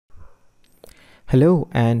Hello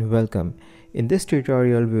and welcome. In this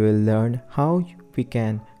tutorial we will learn how we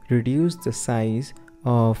can reduce the size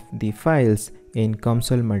of the files in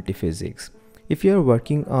COMSOL multiphysics. If you are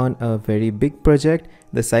working on a very big project,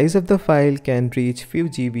 the size of the file can reach few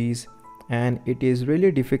GBs and it is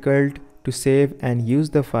really difficult to save and use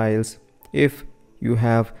the files if you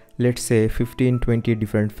have, let's say, 15-20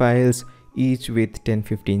 different files, each with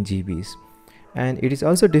 10-15 GBs. And it is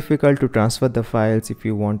also difficult to transfer the files if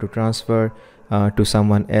you want to transfer to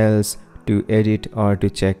someone else to edit or to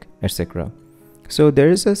check, etc. So there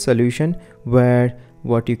is a solution where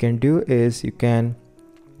what you can do is you can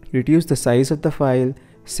reduce the size of the file,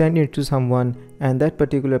 send it to someone, and that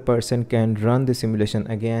particular person can run the simulation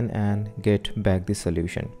again and get back the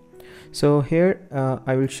solution. So here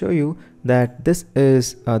I will show you that this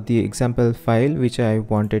is the example file which I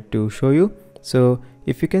wanted to show you. So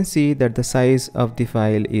if you can see that the size of the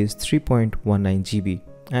file is 3.19 GB,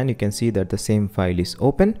 and you can see that the same file is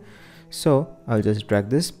open. So I'll just drag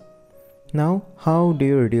this. Now how do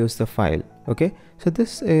you reduce the file? Okay, so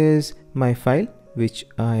this is my file which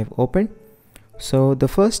I have opened. So the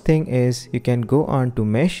first thing is you can go on to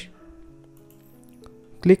mesh,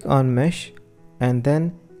 click on mesh, and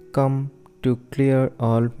then come to clear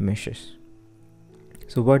all meshes.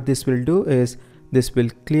 So what this will do is this will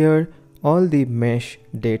clear all the mesh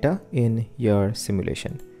data in your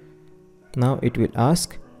simulation. Now it will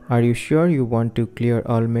ask, are you sure you want to clear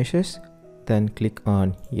all meshes? Then click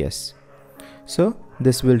on yes. So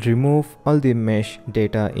this will remove all the mesh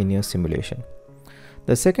data in your simulation.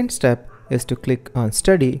 The second step is to click on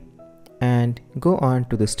study and go on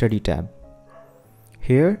to the study tab.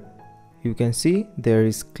 Here you can see there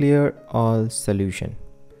is clear all solution.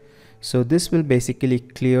 So this will basically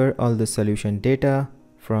clear all the solution data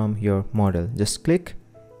from your model. Just click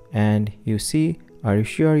and you see, are you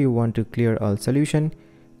sure you want to clear all solution?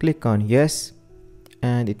 Click on yes,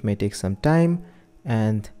 and it may take some time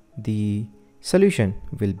and the solution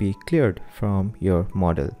will be cleared from your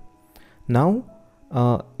model. Now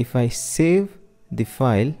if I save the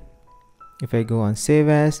file, if I go on save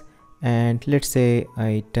as, and let's say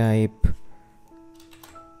I type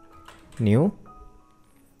new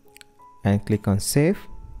and click on save.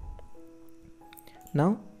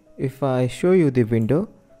 Now if I show you the window,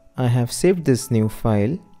 I have saved this new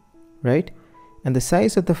file, right? And the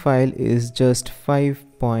size of the file is just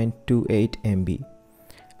 5.28 MB,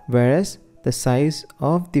 whereas the size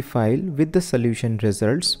of the file with the solution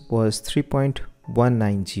results was 3.19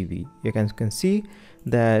 GB. You can see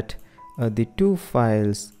that the two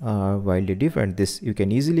files are wildly different. This you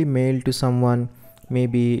can easily mail to someone,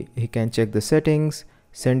 maybe he can check the settings,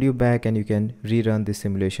 send you back, and you can rerun the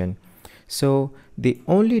simulation. So the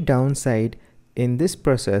only downside in this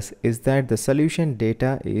process is that the solution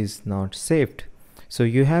data is not saved. So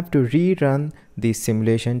you have to rerun the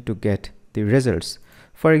simulation to get the results.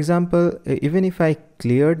 For example, even if I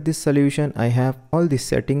cleared this solution, I have all the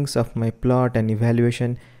settings of my plot and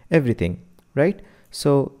evaluation, everything, right?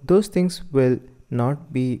 So those things will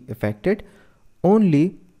not be affected.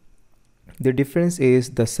 Only the difference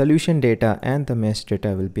is the solution data and the mesh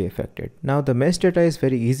data will be affected. Now the mesh data is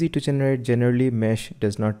very easy to generate. Generally mesh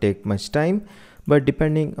does not take much time, but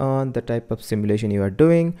depending on the type of simulation you are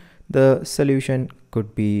doing, the solution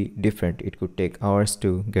could be different. It could take hours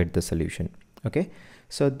to get the solution. Okay,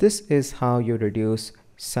 so this is how you reduce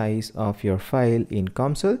size of your file in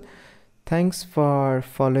COMSOL. Thanks for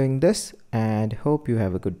following this and hope you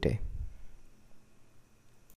have a good day.